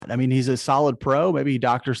I mean, he's a solid pro. Maybe he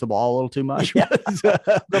doctors the ball a little too much. Yeah.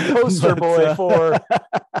 The poster boy for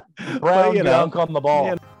brown dunk on the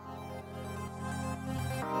ball.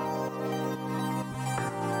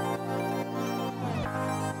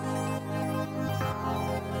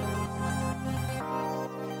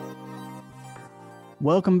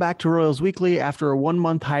 Welcome back to Royals Weekly. After a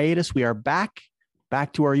 1-month hiatus, we are back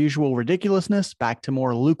to our usual ridiculousness, back to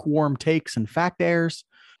more lukewarm takes and fact airs.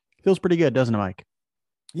 Feels pretty good, doesn't it, Mike?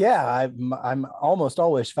 Yeah, I'm almost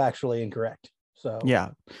always factually incorrect. So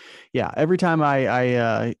yeah. Every time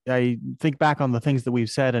I think back on the things that we've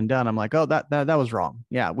said and done, I'm like, oh, that was wrong.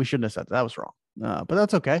 Yeah, we shouldn't have said that. That was wrong. But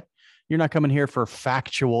that's okay. You're not coming here for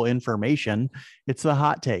factual information. It's the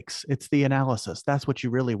hot takes. It's the analysis. That's what you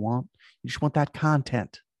really want. You just want that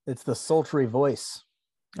content. It's the sultry voice.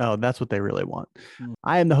 Oh, that's what they really want.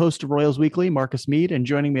 I am the host of Royals Weekly, Marcus Mead, and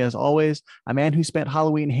joining me as always, a man who spent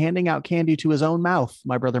Halloween handing out candy to his own mouth,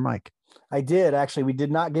 my brother Mike. I did. Actually, we did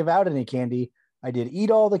not give out any candy. I did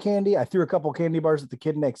eat all the candy. I threw a couple candy bars at the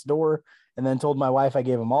kid next door and then told my wife I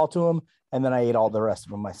gave them all to him. And then I ate all the rest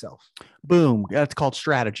of them myself. Boom. That's called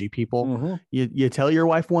strategy, people. Mm-hmm. You tell your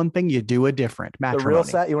wife one thing, you do a different. Matrimony. The real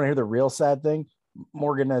sad, you want to hear the real sad thing?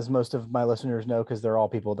 Morgan, as most of my listeners know, because they're all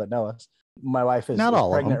people that know us, my wife is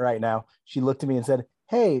pregnant right now. She looked at me and said,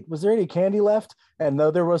 "Hey, was there any candy left?" And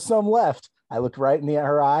though there was some left, I looked right in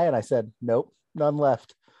her eye and I said, "Nope, none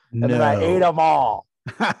left." And then I ate them all.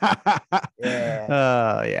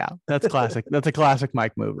 Yeah. That's classic. That's a classic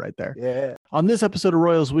Mike move right there. Yeah. On this episode of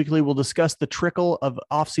Royals Weekly, we'll discuss the trickle of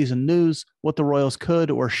offseason news, what the Royals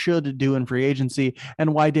could or should do in free agency,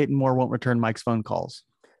 and why Dayton Moore won't return Mike's phone calls.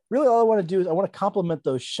 Really, all I want to do is I want to compliment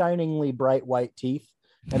those shiningly bright white teeth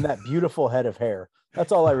and that beautiful head of hair.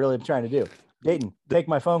 That's all I really am trying to do. Dayton, take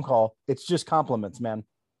my phone call. It's just compliments, man.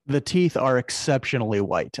 The teeth are exceptionally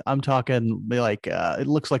white. I'm talking like it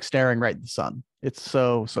looks like staring right in the sun. It's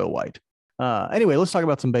so white. Anyway, let's talk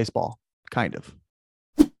about some baseball, kind of.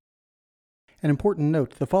 An important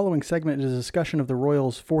note, the following segment is a discussion of the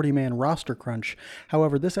Royals' 40-man roster crunch.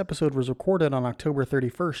 However, this episode was recorded on October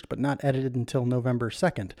 31st, but not edited until November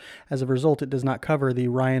 2nd. As a result, it does not cover the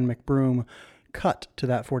Ryan McBroom cut to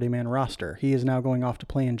that 40-man roster. He is now going off to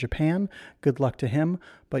play in Japan. Good luck to him,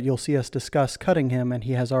 but you'll see us discuss cutting him, and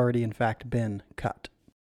he has already, in fact, been cut.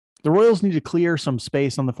 The Royals need to clear some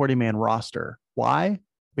space on the 40-man roster. Why?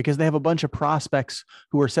 Because they have a bunch of prospects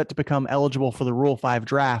who are set to become eligible for the Rule 5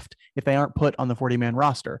 draft if they aren't put on the 40-man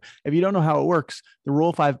roster. If you don't know how it works, the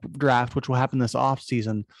Rule 5 draft, which will happen this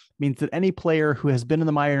offseason, means that any player who has been in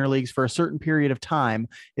the minor leagues for a certain period of time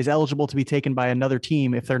is eligible to be taken by another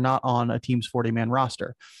team if they're not on a team's 40-man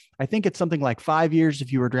roster. I think it's something like 5 years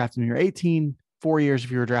if you were drafted when you're 18, 4 years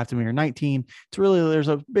if you were drafted when you're 19. It's really, there's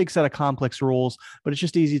a big set of complex rules, but it's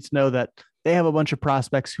just easy to know that they have a bunch of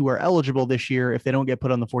prospects who are eligible this year if they don't get put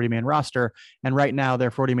on the 40-man roster. And right now their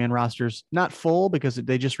 40-man roster's not full because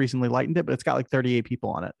they just recently lightened it, but it's got like 38 people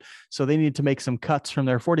on it. So they need to make some cuts from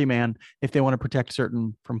their 40-man if they want to protect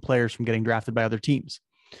certain from players from getting drafted by other teams.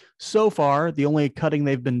 So far, the only cutting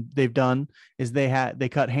they've done is they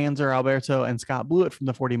cut Hanser Alberto and Scott Blewett from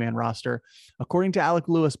the 40-man roster. According to Alec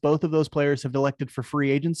Lewis, both of those players have elected for free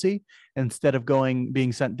agency instead of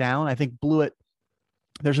being sent down. I think Blewett,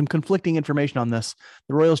 there's some conflicting information on this.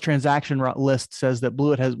 The Royals transaction list says that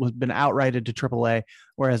Blewett has been outrighted to AAA,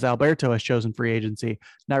 whereas Alberto has chosen free agency.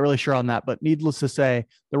 Not really sure on that, but needless to say,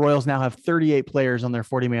 the Royals now have 38 players on their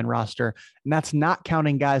 40-man roster, and that's not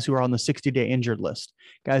counting guys who are on the 60-day injured list.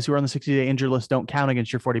 Guys who are on the 60-day injured list don't count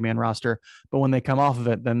against your 40-man roster, but when they come off of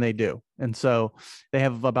it, then they do. And so they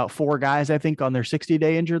have about 4 guys, I think, on their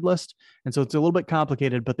 60-day injured list. And so it's a little bit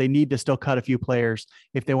complicated, but they need to still cut a few players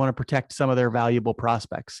if they want to protect some of their valuable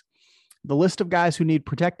prospects. The list of guys who need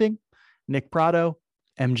protecting: Nick Prado,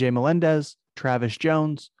 MJ Melendez, Travis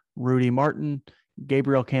Jones, Rudy Martin,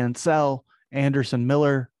 Gabriel Cancel, Anderson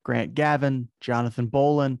Miller, Grant Gavin, Jonathan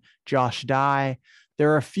Bolin, Josh Dye.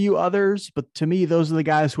 There are a few others, but to me, those are the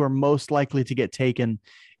guys who are most likely to get taken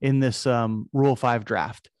in this Rule 5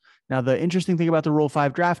 draft. Now, the interesting thing about the Rule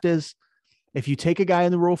 5 draft is if you take a guy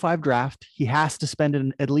in the Rule 5 draft, he has to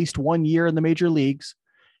spend at least 1 year in the major leagues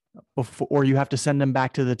before, or you have to send him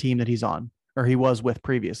back to the team that he's on or he was with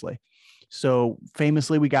previously. So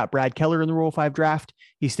famously, we got Brad Keller in the Rule 5 draft.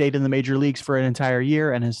 He stayed in the major leagues for an entire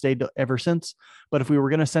year and has stayed ever since. But if we were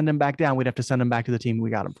going to send him back down, we'd have to send him back to the team we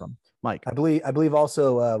got him from. Mike, I believe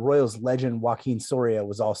also Royals legend Joaquin Soria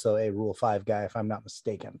was also a Rule 5 guy, if I'm not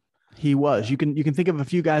mistaken. He was. Yeah. You can think of a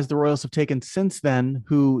few guys the Royals have taken since then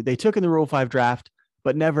who they took in the Rule 5 draft,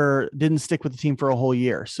 but didn't stick with the team for a whole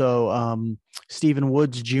year. So Stephen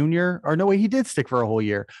Woods Jr. or no way, he did stick for a whole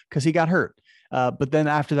year because he got hurt. But then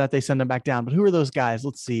after that, they send him back down. But who are those guys?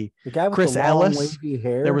 Let's see. The guy with Chris the long, Ellis. wavy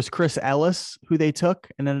hair. There was Chris Ellis, who they took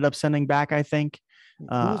and ended up sending back, I think. Who's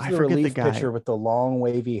the relief pitcher with the long,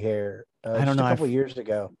 wavy hair? I don't know. A couple years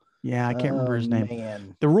ago. Yeah, I can't remember his name.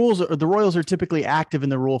 Man. The Royals are typically active in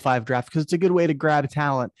the Rule 5 draft because it's a good way to grab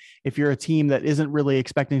talent if you're a team that isn't really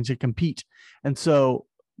expecting to compete. And so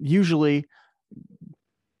usually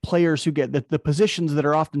players who get the positions that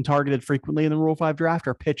are often targeted frequently in the Rule 5 draft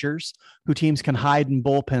are pitchers who teams can hide in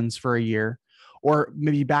bullpens for a year, or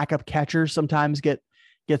maybe backup catchers sometimes get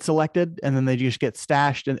selected and then they just get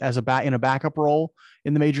stashed in a backup role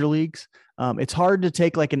in the major leagues. It's hard to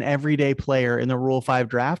take like an everyday player in the Rule 5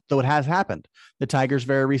 draft, though it has happened. The Tigers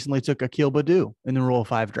very recently took Akil Baddoo in the Rule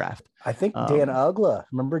 5 draft. I think Dan Uggla.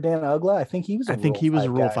 Remember Dan Uggla? I think he was a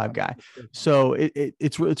Rule 5 guy. So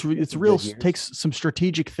it's real. Takes some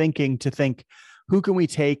strategic thinking to think, who can we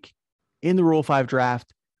take in the Rule 5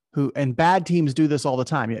 draft? And bad teams do this all the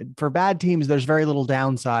time. For bad teams, there's very little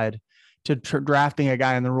downside to drafting a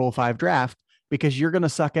guy in the Rule 5 draft, because you're going to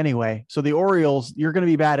suck anyway. So the Orioles, you're going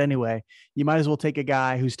to be bad anyway. You might as well take a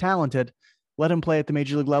guy who's talented, let him play at the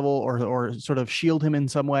major league level, or sort of shield him in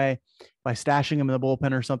some way by stashing him in the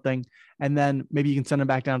bullpen or something. And then maybe you can send him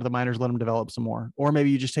back down to the minors, let him develop some more. Or maybe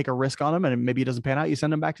you just take a risk on him and maybe he doesn't pan out. You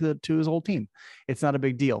send him back to his old team. It's not a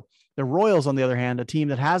big deal. The Royals, on the other hand, a team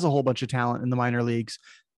that has a whole bunch of talent in the minor leagues,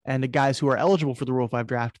 and the guys who are eligible for the Rule 5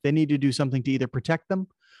 draft, they need to do something to either protect them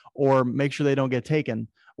or make sure they don't get taken,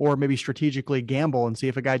 or maybe strategically gamble and see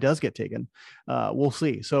if a guy does get taken. We'll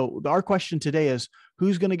see. So our question today is,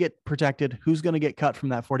 who's going to get protected? Who's going to get cut from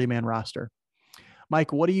that 40-man roster?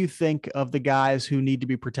 Mike, what do you think of the guys who need to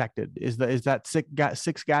be protected? Is that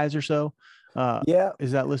six guys or so? Yeah.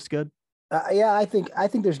 Is that list good? Yeah, I think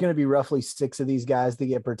there's going to be roughly 6 of these guys that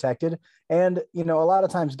get protected. And, a lot of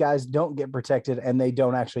times guys don't get protected and they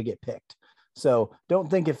don't actually get picked. So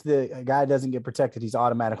don't think if the guy doesn't get protected, he's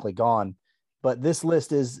automatically gone. But this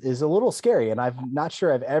list is a little scary. And I'm not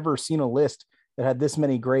sure I've ever seen a list that had this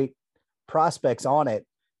many great prospects on it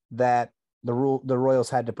that the Royals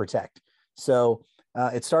had to protect. So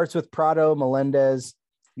it starts with Prado, Melendez.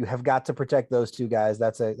 You have got to protect those 2 guys.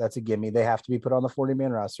 That's a gimme. They have to be put on the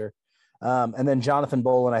 40-man roster. And then Jonathan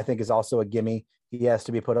Bolin, I think, is also a gimme. He has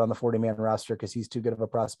to be put on the 40-man roster because he's too good of a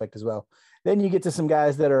prospect as well. Then you get to some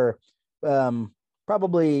guys that are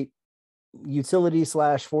probably utility /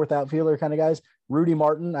 4th outfielder kind of guys. Rudy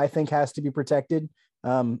Martin, I think, has to be protected.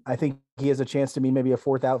 I think he has a chance to be maybe a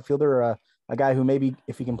 4th outfielder, or a guy who maybe,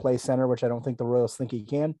 if he can play center, which I don't think the Royals think he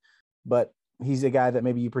can, but he's a guy that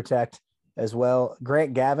maybe you protect as well.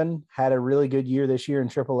 Grant Gavin had a really good year this year in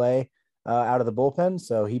AAA out of the bullpen,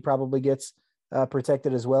 so he probably gets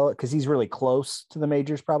protected as well because he's really close to the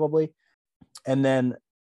majors probably. And then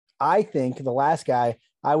I think the last guy,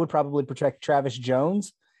 I would probably protect Travis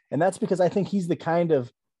Jones, and that's because I think he's the kind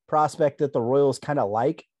of prospect that the Royals kind of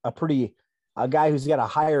like, a guy who's got a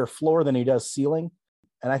higher floor than he does ceiling.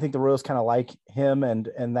 And I think the Royals kind of like him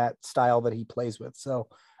and that style that he plays with. So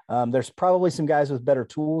there's probably some guys with better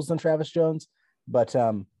tools than Travis Jones, but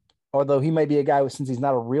although he may be a guy since he's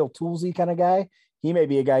not a real toolsy kind of guy, he may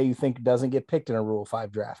be a guy you think doesn't get picked in a Rule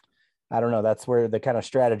 5 draft. I don't know. That's where the kind of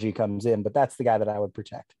strategy comes in, but that's the guy that I would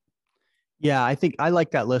protect. Yeah, I think I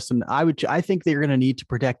like that list, and I think they're going to need to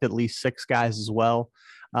protect at least 6 guys as well.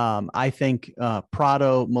 I think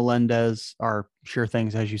Prado, Melendez are sure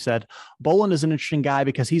things, as you said. Bolin is an interesting guy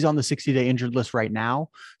because he's on the 60-day injured list right now,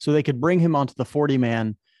 so they could bring him onto the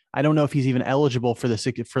 40-man. I don't know if he's even eligible for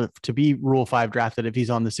to be Rule 5 drafted if he's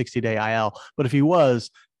on the 60-day IL, but if he was,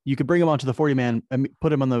 you could bring him onto the 40-man and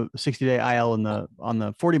put him on the 60-day IL on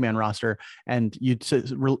the 40-man roster, and you'd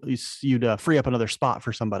free up another spot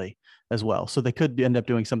for somebody as well. So they could end up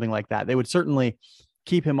doing something like that. They would certainly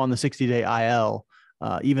keep him on the 60-day IL,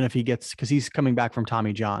 even if he gets, because he's coming back from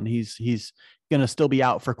Tommy John. He's going to still be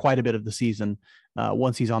out for quite a bit of the season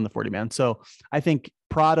once he's on the 40-man. So I think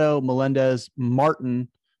Prado, Melendez,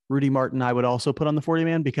 Rudy Martin, I would also put on the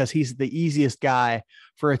 40-man because he's the easiest guy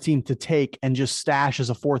for a team to take and just stash as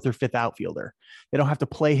a 4th or 5th outfielder. They don't have to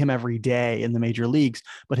play him every day in the major leagues,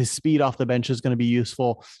 but his speed off the bench is going to be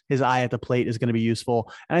useful. His eye at the plate is going to be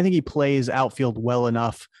useful. And I think he plays outfield well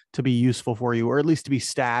enough to be useful for you, or at least to be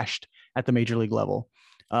stashed at the major league level.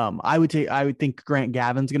 I would think Grant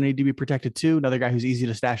Gavin's going to need to be protected too. Another guy who's easy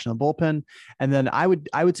to stash in the bullpen. And then I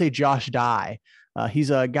would say Josh Dye. He's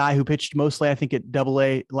a guy who pitched mostly, I think, at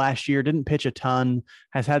AA last year, didn't pitch a ton,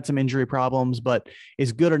 has had some injury problems, but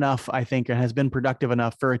is good enough, I think, and has been productive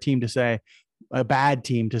enough for a bad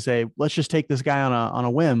team to say, let's just take this guy on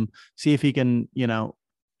a whim, see if he can,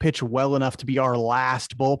 pitch well enough to be our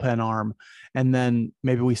last bullpen arm. And then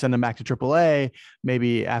maybe we send him back to AAA.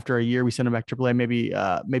 Maybe after a year we send him back to AAA.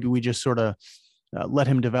 Maybe we just sort of let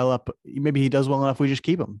him develop. Maybe he does well enough, we just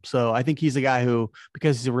keep him. So I think he's a guy who,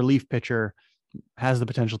 because he's a relief pitcher, has the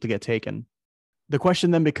potential to get taken. The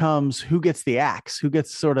question then becomes, who gets the axe? Who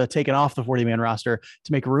gets sort of taken off the 40-man roster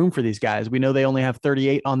to make room for these guys? We know they only have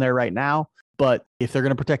 38 on there right now, but if they're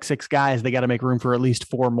going to protect 6 guys, they got to make room for at least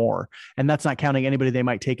 4 more. And that's not counting anybody they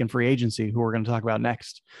might take in free agency, who we're going to talk about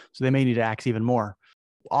next. So they may need to axe even more.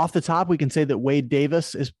 Off the top, we can say that Wade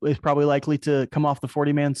Davis is probably likely to come off the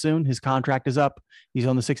 40-man soon. His contract is up. He's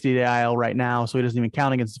on the 60-day IL right now, so he doesn't even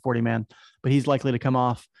count against the 40-man, but he's likely to come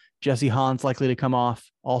off. Jesse Hahn's likely to come off,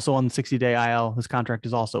 also on the 60-day IL. His contract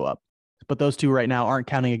is also up. But those two right now aren't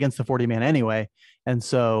counting against the 40-man anyway. And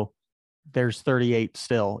so there's 38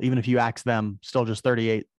 still. Even if you axe them, still just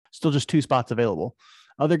 38. Still just 2 spots available.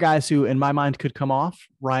 Other guys who, in my mind, could come off: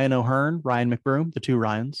 Ryan O'Hearn, Ryan McBroom, the 2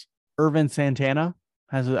 Ryans. Ervin Santana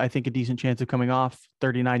has, I think, a decent chance of coming off,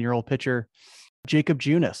 39-year-old pitcher. Jacob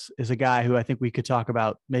Junis is a guy who I think we could talk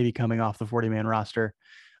about maybe coming off the 40-man roster.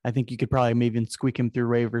 I think you could probably maybe even squeak him through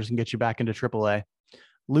waivers and get you back into AAA.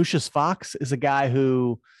 Lucius Fox is a guy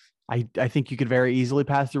who I think you could very easily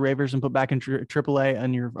pass through waivers and put back in AAA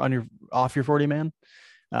on your off your 40-man.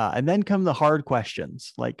 And then come the hard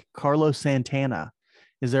questions, like Carlos Santana.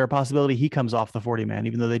 Is there a possibility he comes off the 40-man,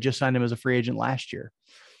 even though they just signed him as a free agent last year?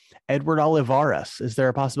 Edward Olivares, is there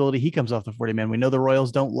a possibility he comes off the 40-man? We know the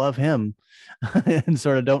Royals don't love him and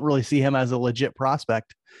sort of don't really see him as a legit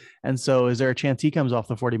prospect. And so is there a chance he comes off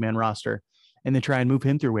the 40-man roster and they try and move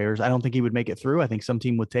him through waivers? I don't think he would make it through. I think some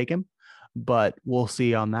team would take him, but we'll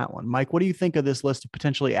see on that one. Mike, what do you think of this list of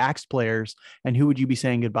potentially axed players, and who would you be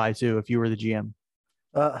saying goodbye to if you were the GM?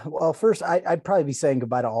 Well, first, I'd probably be saying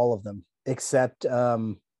goodbye to all of them, except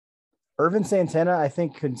Ervin Santana, I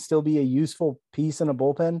think, could still be a useful piece in a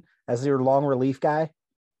bullpen as your long relief guy.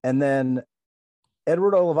 And then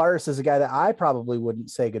Edward Olivares is a guy that I probably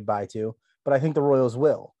wouldn't say goodbye to, but I think the Royals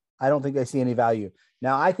will. I don't think they see any value.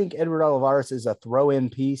 Now, I think Edward Olivares is a throw-in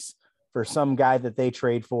piece for some guy that they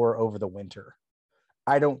trade for over the winter.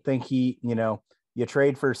 I don't think you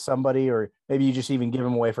trade for somebody, or maybe you just even give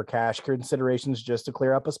him away for cash considerations just to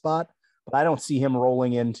clear up a spot. But I don't see him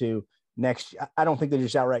rolling into next. I don't think they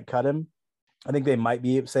just outright cut him. I think they might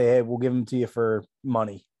be able to say, hey, we'll give him to you for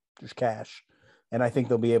money, just cash. And I think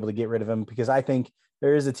they'll be able to get rid of him, because I think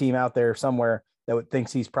there is a team out there somewhere that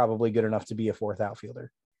thinks he's probably good enough to be a 4th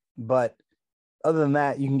outfielder. But other than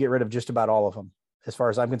that, you can get rid of just about all of them, as far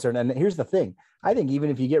as I'm concerned. And here's the thing. I think even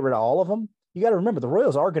if you get rid of all of them, you got to remember the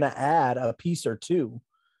Royals are going to add a piece or 2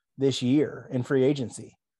 this year in free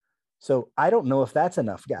agency. So I don't know if that's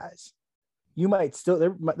enough guys. You might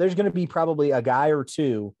still, there's going to be probably a guy or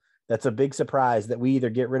 2 that's a big surprise that we either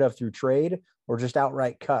get rid of through trade or just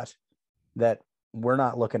outright cut that we're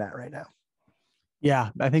not looking at right now. Yeah,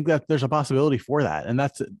 I think that there's a possibility for that. And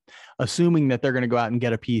that's assuming that they're going to go out and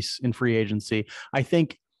get a piece in free agency. I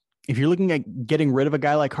think if you're looking at getting rid of a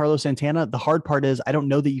guy like Carlos Santana, the hard part is I don't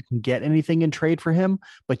know that you can get anything in trade for him,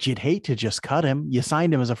 but you'd hate to just cut him. You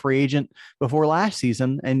signed him as a free agent before last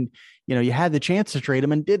season, and you had the chance to trade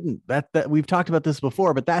him and didn't. That we've talked about this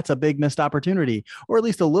before, but that's a big missed opportunity, or at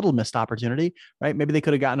least a little missed opportunity, right? Maybe they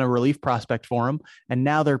could have gotten a relief prospect for him, and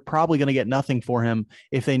now they're probably going to get nothing for him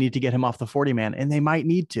if they need to get him off the 40-man, and they might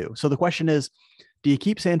need to. So the question is, do you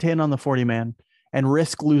keep Santana on the 40-man and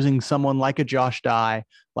risk losing someone like a Josh Dye,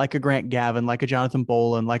 like a Grant Gavin, like a Jonathan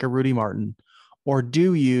Bolin, like a Rudy Martin? Or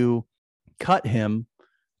do you cut him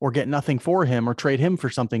or get nothing for him or trade him for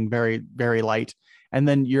something very, very light? And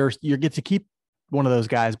then you get to keep one of those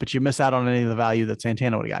guys, but you miss out on any of the value that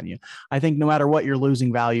Santana would have gotten you. I think no matter what, you're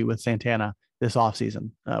losing value with Santana this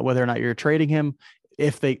offseason, whether or not you're trading him.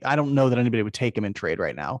 I don't know that anybody would take him in trade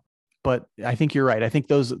right now, but I think you're right. I think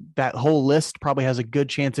that whole list probably has a good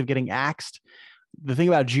chance of getting axed. The thing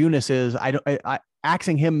about Junis is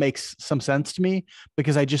axing him makes some sense to me,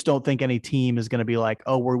 because I just don't think any team is going to be like,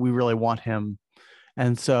 oh, we really want him.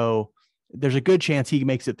 And so there's a good chance he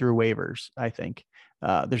makes it through waivers. I think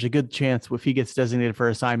there's a good chance if he gets designated for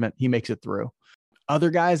assignment, he makes it through. Other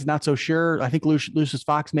guys, not so sure. I think Lucius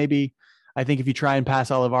Fox, maybe. I think if you try and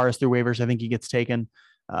pass Olivares through waivers, I think he gets taken.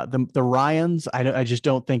 The Ryans, I just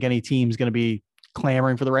don't think any team's going to be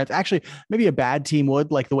clamoring for the Ryans. Actually, maybe a bad team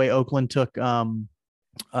would, like the way Oakland took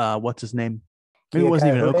what's his name? Maybe it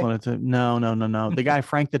wasn't even Oakland. No. The guy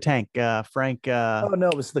Frank the Tank. Oh no,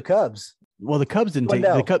 it was the Cubs. Well, the Cubs didn't take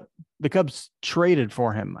the Cubs traded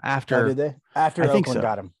for him after. Oh, did they? After Oakland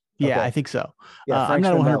got him. Yeah, okay. I think so. Yeah, I'm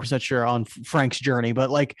not 100% sure on Frank's journey, but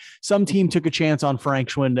like some team took a chance on Frank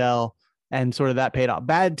Schwindel and sort of that paid off.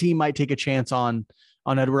 Bad team might take a chance on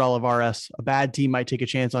Edward Olivares. A bad team might take a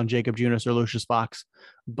chance on Jacob Junis or Lucius Fox.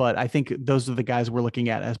 But I think those are the guys we're looking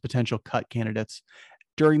at as potential cut candidates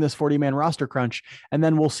during this 40-man roster crunch. And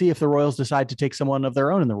then we'll see if the Royals decide to take someone of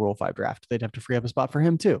their own in the Rule 5 draft. They'd have to free up a spot for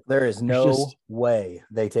him too. There is no way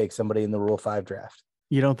they take somebody in the Rule 5 draft.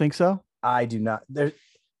 You don't think so? I do not.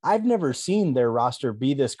 I've never seen their roster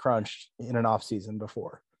be this crunched in an offseason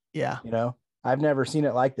before. Yeah. You know, I've never seen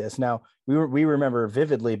it like this. Now, we remember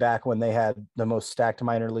vividly back when they had the most stacked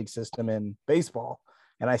minor league system in baseball.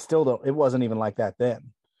 And I still don't, it wasn't even like that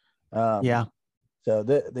then. Yeah. So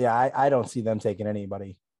I don't see them taking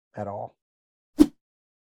anybody at all.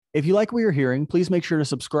 If you like what you're hearing, please make sure to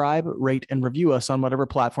subscribe, rate, and review us on whatever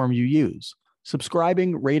platform you use.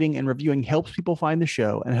 Subscribing, rating, and reviewing helps people find the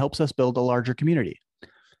show and helps us build a larger community.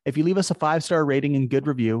 If you leave us a 5-star rating and good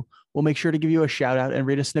review, we'll make sure to give you a shout out and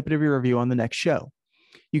read a snippet of your review on the next show.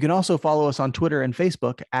 You can also follow us on Twitter and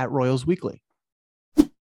Facebook at Royals Weekly.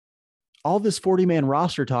 All this 40-man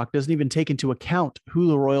roster talk doesn't even take into account who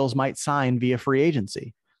the Royals might sign via free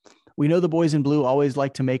agency. We know the boys in blue always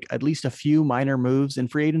like to make at least a few minor moves in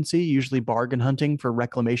free agency, usually bargain hunting for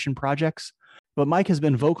reclamation projects. But Mike has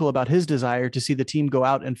been vocal about his desire to see the team go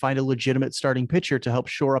out and find a legitimate starting pitcher to help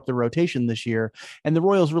shore up the rotation this year. And the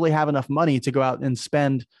Royals really have enough money to go out and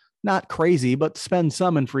spend, not crazy, but spend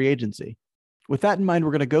some in free agency. With that in mind,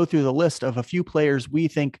 we're going to go through the list of a few players we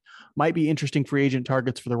think might be interesting free agent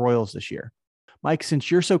targets for the Royals this year. Mike, since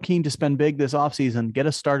you're so keen to spend big this offseason, get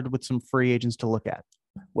us started with some free agents to look at.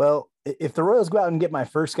 Well, if the Royals go out and get my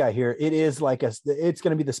first guy here, it is like it's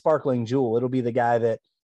going to be the sparkling jewel. It'll be the guy that,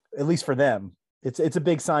 at least for them, it's a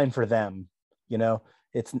big sign for them. You know,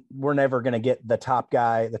 we're never going to get the top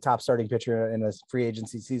guy, the top starting pitcher in a free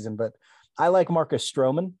agency season, but I like Marcus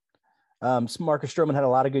Stroman. Marcus Stroman had a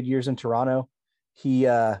lot of good years in Toronto. He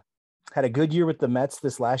had a good year with the Mets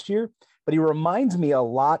this last year, but he reminds me a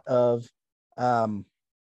lot of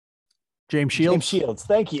James Shields. James Shields.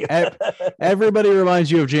 Thank you. Everybody reminds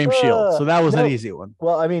you of James Shields. So that was an easy one.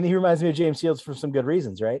 Well, I mean, he reminds me of James Shields for some good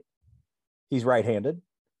reasons, right? He's right-handed.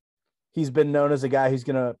 He's been known as a guy who's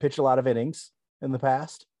going to pitch a lot of innings in the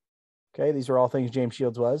past. Okay. These are all things James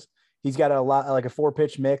Shields was. He's got a lot, like a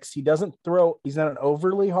 4-pitch mix. He doesn't throw. He's not an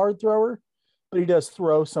overly hard thrower, but he does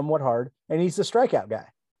throw somewhat hard, and he's a strikeout guy.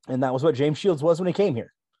 And that was what James Shields was when he came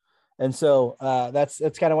here. And so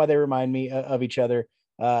that's kind of why they remind me of each other.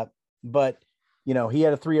 But you know, he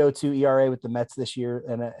had a 3.02 ERA with the Mets this year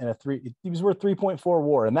and he was worth 3.4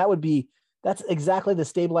 WAR. And that's exactly the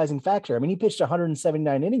stabilizing factor. I mean, he pitched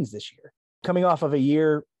 179 innings this year, coming off of a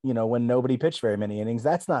year, you know, when nobody pitched very many innings.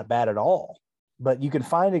 That's not bad at all. But you can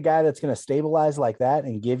find a guy that's going to stabilize like that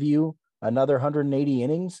and give you another 180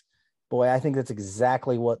 innings. Boy, I think that's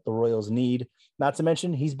exactly what the Royals need. Not to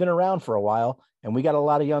mention, he's been around for a while, and we got a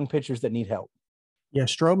lot of young pitchers that need help. Yeah,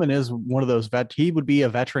 Stroman is one of those he would be a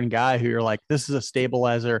veteran guy who you're like, this is a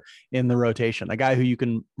stabilizer in the rotation, a guy who you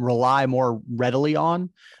can rely more readily on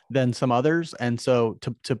than some others. And so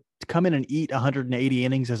to come in and eat 180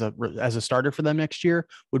 innings as a starter for them next year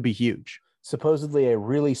would be huge. Supposedly a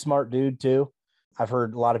really smart dude too. I've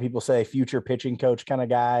heard a lot of people say future pitching coach kind of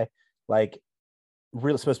guy, like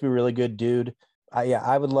really supposed to be a really good dude.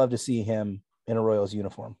 I would love to see him in a Royals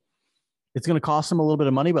uniform. It's going to cost them a little bit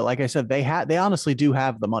of money, but like I said, they honestly do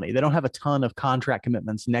have the money. They don't have a ton of contract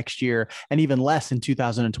commitments next year and even less in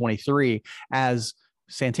 2023 as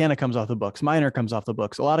Santana comes off the books, Minor comes off the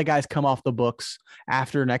books. A lot of guys come off the books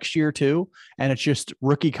after next year too, and it's just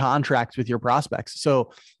rookie contracts with your prospects.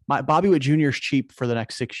 So Bobby Witt Jr. is cheap for the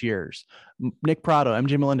next 6 years. Nick Pratto,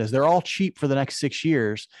 MJ Melendez, they're all cheap for the next 6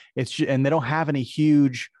 years. And they don't have any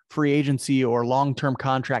huge free agency or long-term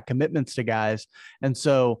contract commitments to guys. And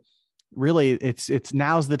so really it's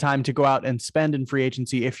now's the time to go out and spend in free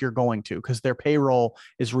agency if you're going to, because their payroll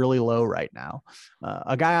is really low right now.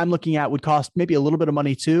 A guy I'm looking at would cost maybe a little bit of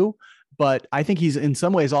money too, but I think he's in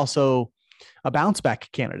some ways also a bounce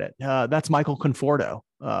back candidate. That's Michael Conforto,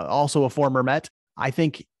 also a former Met. I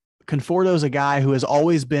think Conforto is a guy who has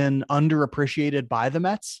always been underappreciated by the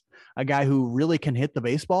Mets, a guy who really can hit the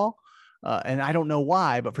baseball. And I don't know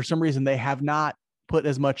why, but for some reason they have not put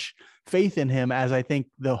as much faith in him as I think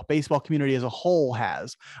the baseball community as a whole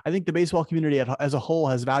has. I think the baseball community as a whole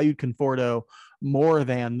has valued Conforto more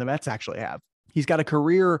than the Mets actually have. He's got a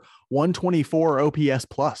career 124 OPS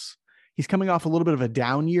plus. He's coming off a little bit of a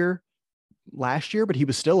down year last year, but he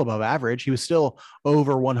was still above average. He was still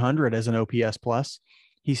over 100 as an OPS plus.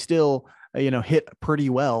 He's still, hit pretty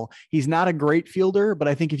well. He's not a great fielder, but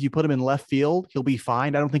I think if you put him in left field, he'll be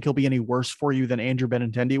fine. I don't think he'll be any worse for you than Andrew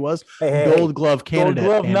Benintendi was. Gold Glove candidate.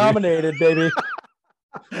 Gold Glove nominated, baby.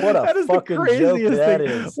 What a fucking joke that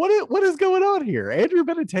is. What is going on here? Andrew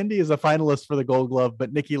Benintendi is a finalist for the Gold Glove,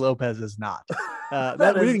 but Nicky Lopez is not.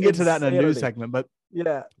 We didn't get to that in a news segment, but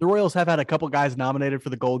yeah, the Royals have had a couple guys nominated for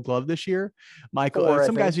the Gold Glove this year.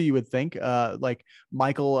 Some guys who you would think, like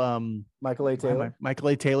Michael A. Taylor. Michael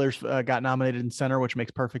A. Taylor's got nominated in center, which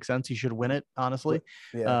makes perfect sense. He should win it, honestly.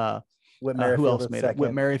 Yeah. Who else made it?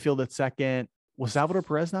 Whit Merrifield at second. Was Salvador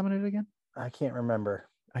Perez nominated again? I can't remember.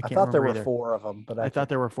 I thought there were 4 of them, but I thought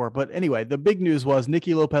there were 4. But anyway, the big news was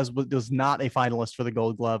Nicky Lopez was not a finalist for the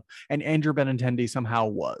Gold Glove, and Andrew Benintendi somehow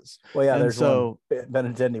was. Well, yeah,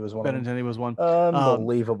 Benintendi was one. Benintendi was one.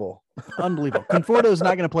 Unbelievable. Unbelievable. Conforto is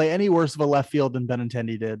not going to play any worse of a left field than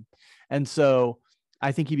Benintendi did, and so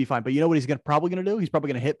I think he'd be fine. But you know what he's probably going to do? He's probably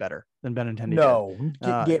going to hit better than Benintendi. No,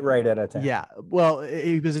 get right at it. Yeah. Well,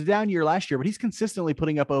 it was a down year last year, but he's consistently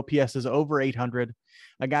putting up OPSs over 800.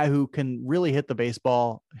 A guy who can really hit the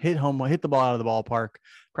baseball, hit the ball out of the ballpark.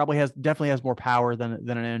 Definitely has more power than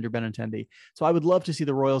an Andrew Benintendi. So I would love to see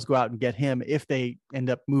the Royals go out and get him if they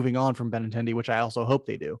end up moving on from Benintendi, which I also hope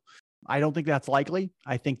they do. I don't think that's likely.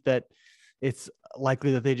 I think that it's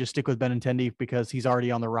likely that they just stick with Benintendi because he's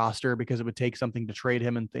already on the roster, because it would take something to trade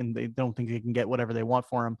him, and they don't think they can get whatever they want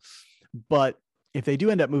for him. But if they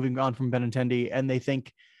do end up moving on from Benintendi and they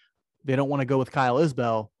think they don't want to go with Kyle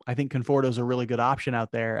Isbell, I think Conforto is a really good option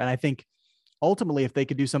out there. And I think ultimately, if they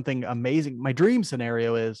could do something amazing, my dream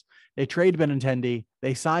scenario is they trade Benintendi,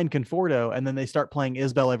 they sign Conforto, and then they start playing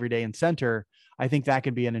Isbell every day in center. I think that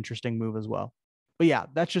could be an interesting move as well. But yeah,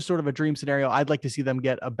 that's just sort of a dream scenario. I'd like to see them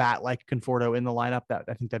get a bat like Conforto in the lineup.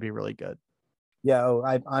 I think that'd be really good.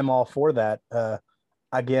 Yeah, I'm all for that.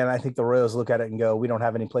 Again, I think the Royals look at it and go, we don't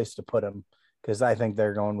have any place to put him, because I think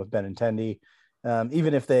they're going with Benintendi.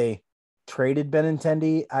 Even if they traded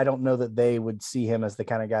Benintendi, I don't know that they would see him as the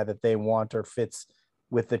kind of guy that they want or fits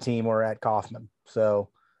with the team or at Kauffman. So,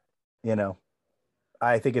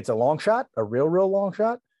 I think it's a long shot, a real long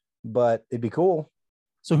shot, but it'd be cool.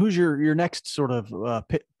 So who's your next sort of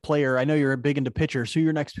player? I know you're big into pitchers.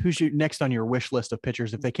 Who's next on your wish list of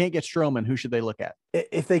pitchers? If they can't get Stroman, who should they look at?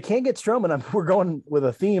 If they can't get Stroman, we're going with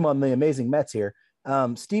a theme on the amazing Mets here.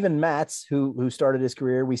 Steven Matz, who started his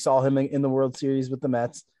career, we saw him in the World Series with the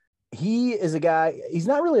Mets. He is a guy, he's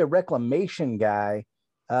not really a reclamation guy.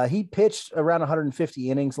 He pitched around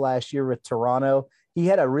 150 innings last year with Toronto. He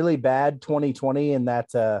had a really bad 2020 in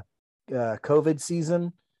that COVID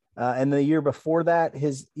season. And the year before that,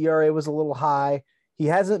 his ERA was a little high. He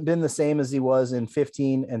hasn't been the same as he was in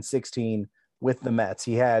 15 and 16 with the Mets.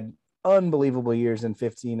 He had unbelievable years in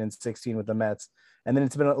 15 and 16 with the Mets. And then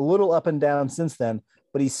it's been a little up and down since then,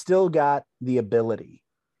 but he's still got the ability.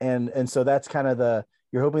 And so that's kind of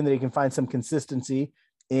you're hoping that he can find some consistency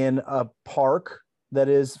in a park that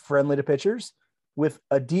is friendly to pitchers with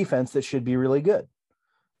a defense that should be really good.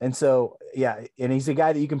 And so, yeah, and he's a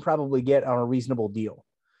guy that you can probably get on a reasonable deal.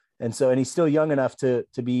 And he's still young enough to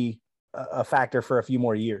be a factor for a few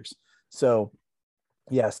more years. So,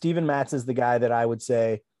 yeah, Steven Matz is the guy that I would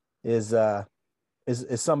say is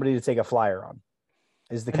somebody to take a flyer on.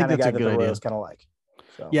 Is the kind of guy that the Royals kind of like.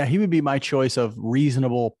 So. Yeah, he would be my choice of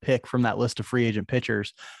reasonable pick from that list of free agent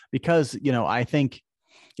pitchers, because, I think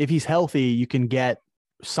if he's healthy, you can get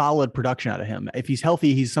solid production out of him. If he's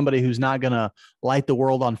healthy, he's somebody who's not going to light the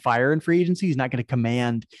world on fire in free agency. He's not going to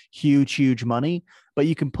command huge money, but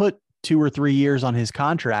you can put 2 or 3 years on his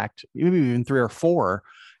contract, maybe even 3 or 4.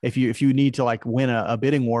 If you need to win a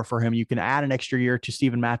bidding war for him, you can add an extra year to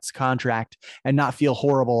Steven Matz's contract and not feel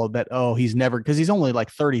horrible that, he's never, because he's only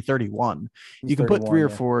 30, 31. You can put 3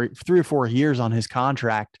 or 4 years on his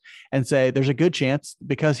contract and say, there's a good chance,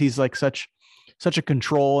 because he's such a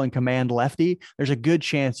control and command lefty, there's a good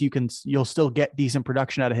chance you'll still get decent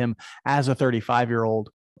production out of him as a 35-year-old,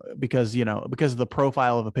 because of the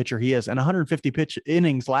profile of a pitcher he is. And 150 pitch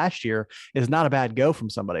innings last year is not a bad go from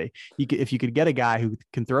somebody. If you could get a guy who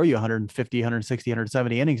can throw you 150, 160,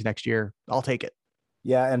 170 innings next year, I'll take it.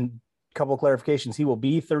 Yeah. And a couple of clarifications. He will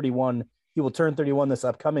be 31. He will turn 31 this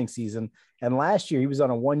upcoming season. And last year he was on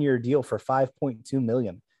a 1-year deal for $5.2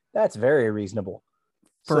 million. That's very reasonable.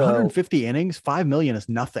 For 150 innings, $5 million is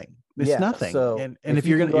nothing. It's nothing. So and if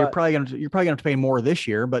you're probably gonna have to pay more this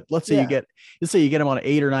year. But let's say you get him on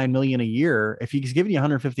 $8 or $9 million a year. If he's giving you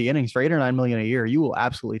 150 innings for $8 or $9 million a year, you will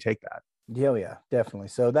absolutely take that. Yeah, definitely.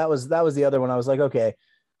 So that was the other one. I was like, okay,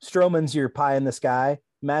 Stroman's your pie in the sky.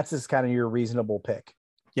 Matz is kind of your reasonable pick.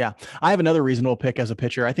 Yeah, I have another reasonable pick as a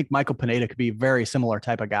pitcher. I think Michael Pineda could be a very similar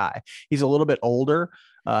type of guy. He's a little bit older,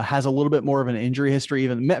 has a little bit more of an injury history.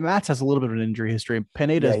 Even Matz has a little bit of an injury history.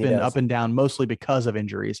 Pineda has been up and down mostly because of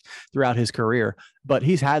injuries throughout his career, but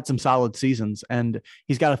he's had some solid seasons, and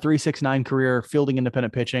he's got a 3.69 career fielding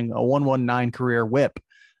independent pitching, a 1.19 career WHIP.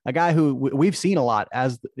 A guy who we've seen a lot,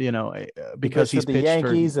 as you know, because he's pitched the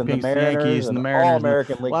Yankees and the Mariners and all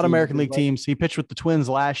American League, a lot of American League teams. He pitched with the Twins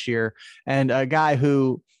last year, and a guy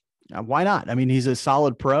who, why not? I mean, he's a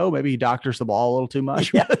solid pro. Maybe he doctors the ball a little too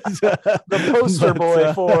much. Yeah. The poster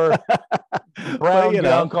boy for brown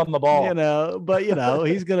dunk on the ball. But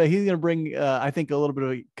he's gonna bring. I think a little bit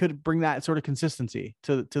of could bring that sort of consistency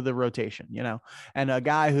to the rotation. And a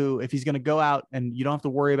guy who, if he's gonna go out and you don't have to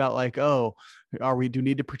worry about like, oh, do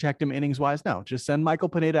need to protect him innings wise? No, just send Michael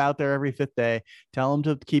Pineda out there every fifth day, tell him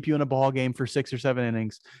to keep you in a ball game for 6 or 7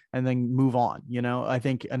 innings, and then move on. I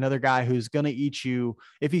think another guy who's going to eat you,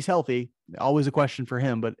 if he's healthy, always a question for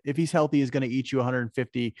him, but if he's healthy, is going to eat you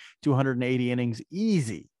 150 to 180 innings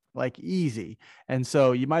easy. And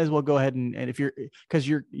so you might as well go ahead and if because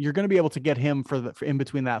you're going to be able to get him for in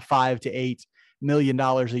between that $5 to $8 million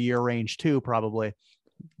a year range too, probably.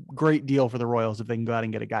 Great deal for the Royals if they can go out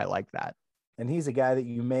and get a guy like that. And he's a guy that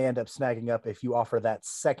you may end up snagging up if you offer that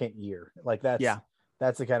second year. Like that's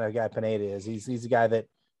the kind of guy Pineda is. He's a guy that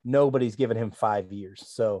nobody's given him 5 years.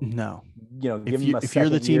 So no, give him if you're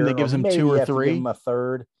the team that gives him 2 or 3, give him a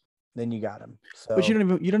third, then you got him. So, but you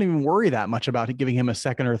don't even worry that much about giving him a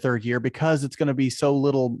second or third year because it's going to be so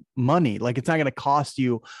little money. Like it's not going to cost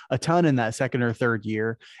you a ton in that second or third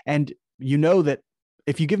year. And that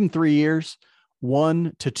if you give him 3 years,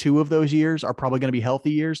 1 to 2 of those years are probably going to be healthy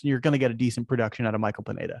years, and you're going to get a decent production out of Michael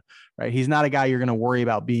Pineda, right? He's not a guy you're going to worry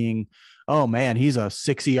about being, oh man, he's a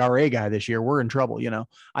 6 ERA guy this year, we're in trouble.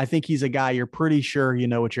 I think he's a guy you're pretty sure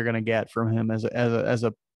what you're going to get from him as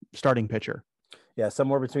a starting pitcher. Yeah,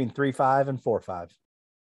 somewhere between 3.5 and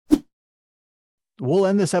 4.5. We'll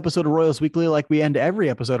end this episode of Royals Weekly like we end every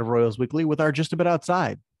episode of Royals Weekly with our Just a Bit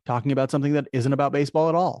Outside, talking about something that isn't about baseball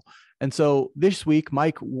at all. And so this week,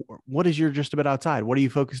 Mike, what is your Just a Bit Outside? What are you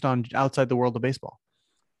focused on outside the world of baseball?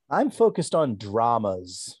 I'm focused on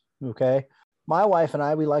dramas. Okay. My wife and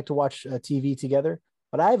I, we like to watch TV together,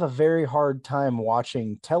 but I have a very hard time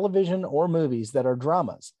watching television or movies that are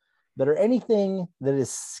dramas, that are anything that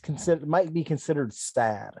is might be considered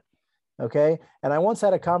sad. Okay. And I once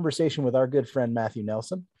had a conversation with our good friend, Matthew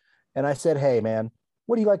Nelson. And I said, hey man,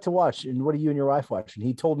 what do you like to watch? And what do you and your wife watch? And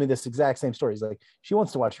he told me this exact same story. He's like, she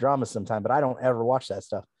wants to watch dramas sometime, but I don't ever watch that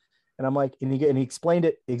stuff. And I'm like, and he explained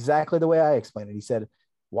it exactly the way I explained it. He said,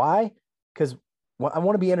 why? Because I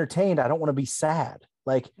want to be entertained. I don't want to be sad.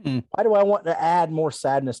 Like, why do I want to add more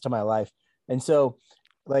sadness to my life? And so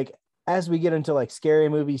like, as we get into like scary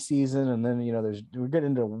movie season, and then, we're getting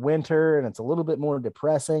into winter and it's a little bit more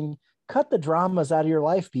depressing, cut the dramas out of your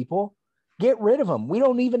life, people. Get rid of them. We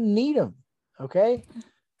don't even need them. Okay.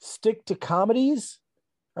 Stick to comedies.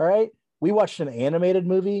 All right. We watched an animated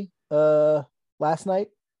movie last night,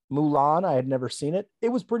 Mulan. I had never seen it. It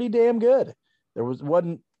was pretty damn good.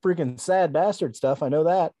 Wasn't freaking sad bastard stuff. I know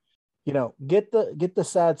that. Get the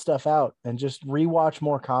sad stuff out and just rewatch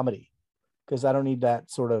more comedy, because I don't need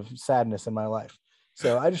that sort of sadness in my life.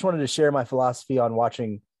 So I just wanted to share my philosophy on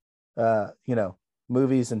watching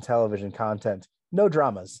movies and television content. No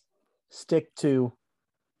dramas. Stick to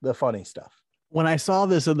the funny stuff. When I saw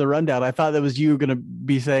this in the rundown, I thought that was you going to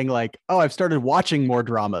be saying like, oh, I've started watching more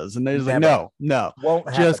dramas. And there's like, no, won't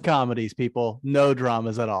just happen. Comedies, people. No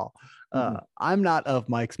dramas at all. I'm not of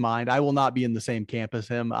Mike's mind. I will not be in the same camp as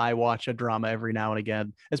him. I watch a drama every now and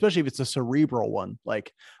again, especially if it's a cerebral one,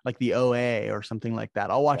 like the OA or something like that.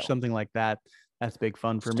 I'll watch something like that. That's big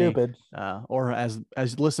fun for me. Or as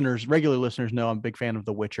regular listeners know, I'm a big fan of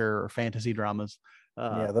The Witcher or fantasy dramas.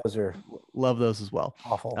 Those are love those as well.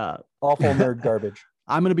 Awful nerd garbage.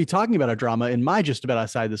 I'm going to be talking about a drama in my Just About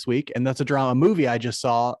Outside this week, and that's a drama movie I just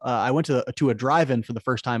saw. I went to a drive-in for the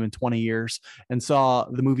first time in 20 years and saw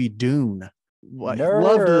the movie Dune. Loved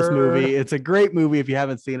this movie. It's a great movie if you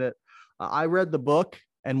haven't seen it. I read the book,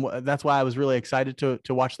 and that's why I was really excited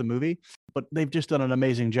to watch the movie. But they've just done an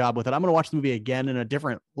amazing job with it. I'm going to watch the movie again in a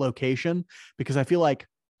different location because I feel like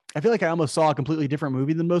I almost saw a completely different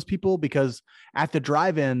movie than most people, because at the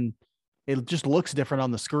drive-in, it just looks different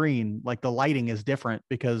on the screen. Like the lighting is different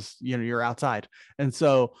because, you're outside. And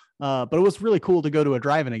so But it was really cool to go to a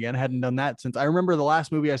drive-in again. I hadn't done that since I remember the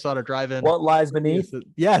last movie I saw at a drive-in. What Lies Beneath?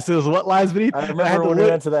 Yes, it was What Lies Beneath. I remember when we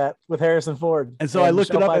went to that with Harrison Ford. And so I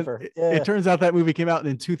looked it up. It turns out that movie came out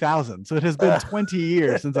in 2000. So it has been 20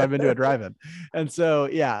 years since I've been to a drive-in. And so,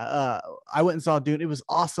 I went and saw Dune. It was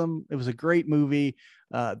awesome. It was a great movie.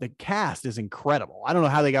 The cast is incredible. I don't know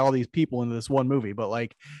how they got all these people into this one movie,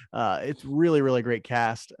 but it's really, really great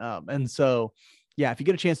cast. And so, if you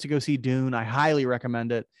get a chance to go see Dune, I highly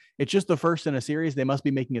recommend it. It's just the first in a series. They must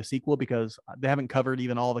be making a sequel because they haven't covered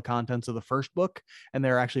even all the contents of the first book. And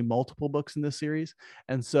there are actually multiple books in this series.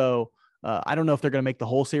 And so I don't know if they're going to make the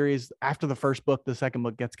whole series. After the first book, the second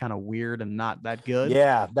book gets kind of weird and not that good.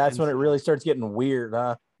 Yeah, that's when it really starts getting weird,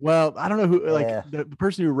 huh? Well, I don't know who, the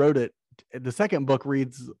person who wrote it, the second book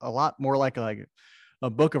reads a lot more like a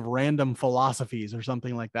book of random philosophies or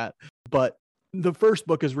something like that. But the first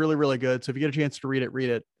book is really, really good. So if you get a chance to read it, read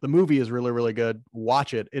it. The movie is really, really good.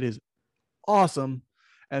 Watch it. It is awesome.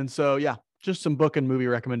 And so, just some book and movie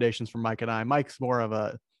recommendations from Mike and I. Mike's more of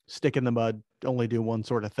a stick in the mud, only do one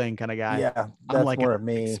sort of thing kind of guy. Yeah, that's more of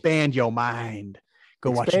me. Expand your mind.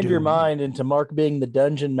 Expand your mind into Mark being the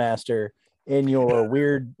dungeon master in your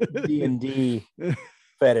weird D&D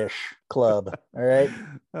fetish club. All right.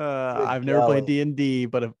 I've never played D&D,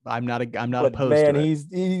 but I'm not opposed man, to it.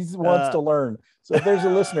 he's wants to learn. So if there's a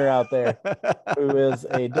listener out there who is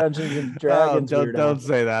a Dungeons and Dragons don't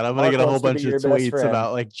say that. I'm gonna get a whole bunch of tweets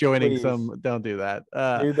about joining some. Don't do that.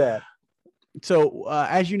 Do that. So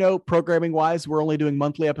as you know, programming wise, we're only doing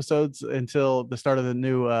monthly episodes until the start of the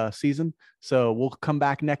new season. So we'll come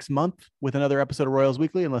back next month with another episode of Royals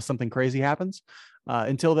Weekly, unless something crazy happens.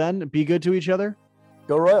 Until then, be good to each other.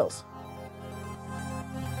 Go Royals.